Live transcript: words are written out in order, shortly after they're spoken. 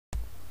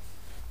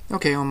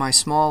Okay, on my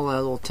small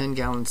little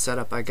 10-gallon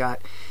setup, I got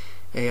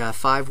a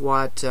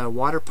 5-watt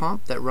water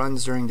pump that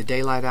runs during the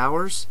daylight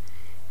hours,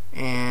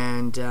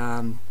 and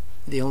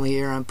the only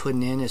air I'm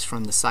putting in is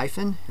from the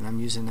siphon, and I'm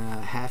using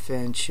a 1/2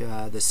 inch,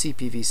 the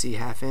CPVC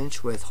 1/2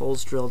 inch with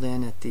holes drilled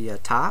in at the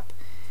top,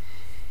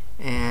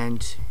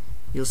 and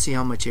you'll see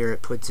how much air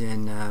it puts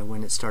in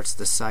when it starts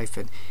to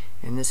siphon.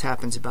 And this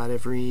happens about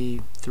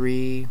every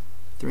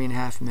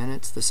 3.5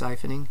 minutes, the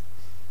siphoning.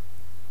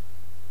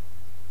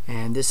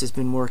 And this has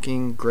been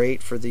working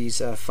great for these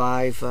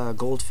 5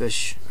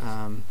 goldfish.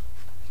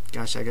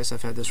 Gosh, I guess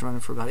I've had this running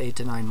for about 8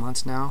 to 9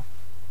 months now.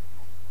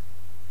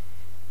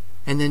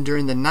 And then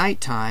during the night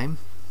time,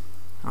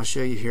 I'll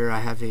show you here,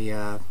 I have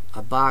a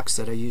box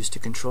that I use to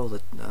control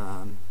it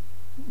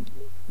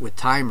with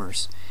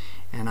timers.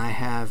 And I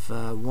have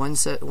one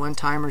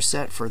timer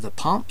set for the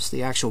pumps,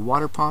 the actual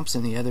water pumps,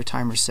 and the other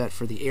timer set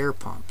for the air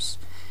pumps.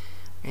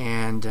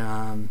 And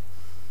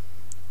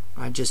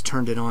I just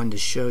turned it on to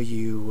show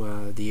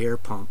you the air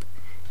pump,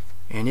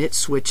 and it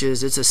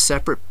switches. It's a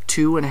separate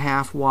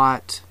 2.5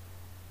 watt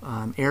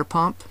air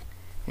pump.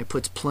 It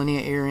puts plenty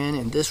of air in,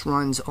 and this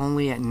runs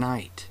only at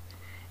night,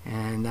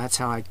 and that's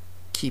how I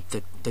keep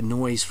the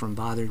noise from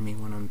bothering me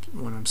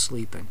when I'm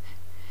sleeping.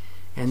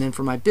 And then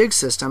for my big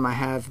system, I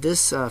have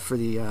this for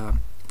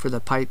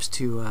the pipes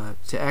to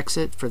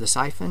exit for the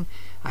siphon.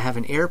 I have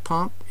an air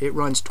pump. It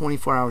runs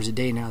 24 hours a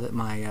day now that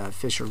my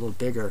fish are a little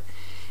bigger.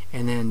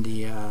 And then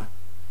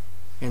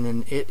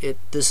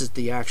this is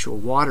the actual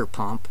water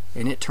pump,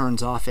 and it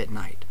turns off at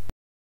night.